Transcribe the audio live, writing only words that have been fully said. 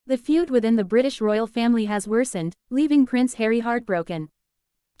The feud within the British royal family has worsened, leaving Prince Harry heartbroken.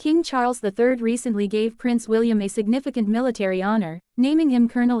 King Charles III recently gave Prince William a significant military honor, naming him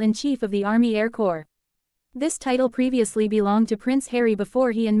Colonel-in-Chief of the Army Air Corps. This title previously belonged to Prince Harry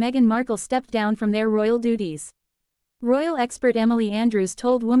before he and Meghan Markle stepped down from their royal duties. Royal expert Emily Andrews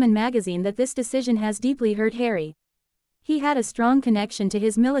told Woman magazine that this decision has deeply hurt Harry. He had a strong connection to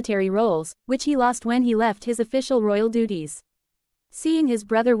his military roles, which he lost when he left his official royal duties. Seeing his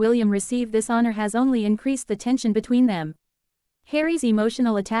brother William receive this honor has only increased the tension between them. Harry's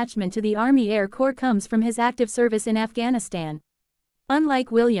emotional attachment to the Army Air Corps comes from his active service in Afghanistan. Unlike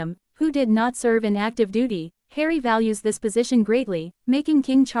William, who did not serve in active duty, Harry values this position greatly, making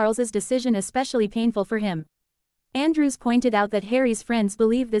King Charles's decision especially painful for him. Andrews pointed out that Harry's friends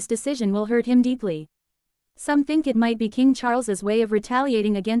believe this decision will hurt him deeply. Some think it might be King Charles's way of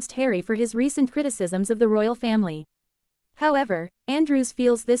retaliating against Harry for his recent criticisms of the royal family. However, Andrews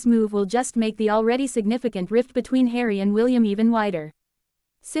feels this move will just make the already significant rift between Harry and William even wider.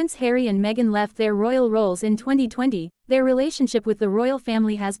 Since Harry and Meghan left their royal roles in 2020, their relationship with the royal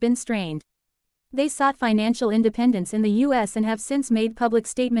family has been strained. They sought financial independence in the US and have since made public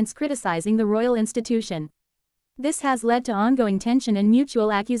statements criticizing the royal institution. This has led to ongoing tension and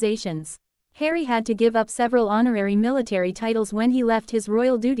mutual accusations. Harry had to give up several honorary military titles when he left his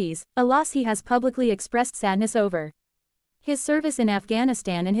royal duties, a loss he has publicly expressed sadness over. His service in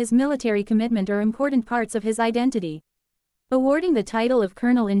Afghanistan and his military commitment are important parts of his identity. Awarding the title of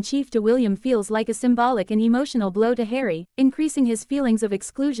Colonel-in-Chief to William feels like a symbolic and emotional blow to Harry, increasing his feelings of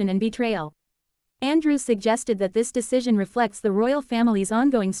exclusion and betrayal. Andrews suggested that this decision reflects the royal family's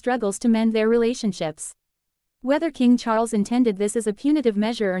ongoing struggles to mend their relationships. Whether King Charles intended this as a punitive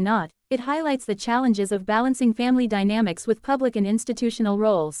measure or not, it highlights the challenges of balancing family dynamics with public and institutional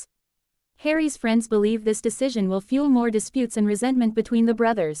roles. Harry's friends believe this decision will fuel more disputes and resentment between the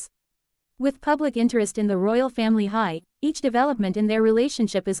brothers. With public interest in the royal family high, each development in their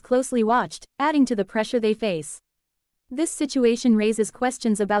relationship is closely watched, adding to the pressure they face. This situation raises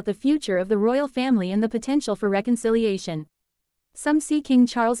questions about the future of the royal family and the potential for reconciliation. Some see King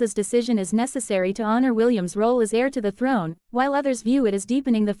Charles's decision as necessary to honor William's role as heir to the throne, while others view it as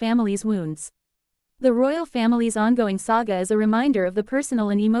deepening the family's wounds. The royal family's ongoing saga is a reminder of the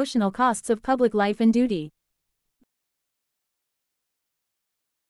personal and emotional costs of public life and duty.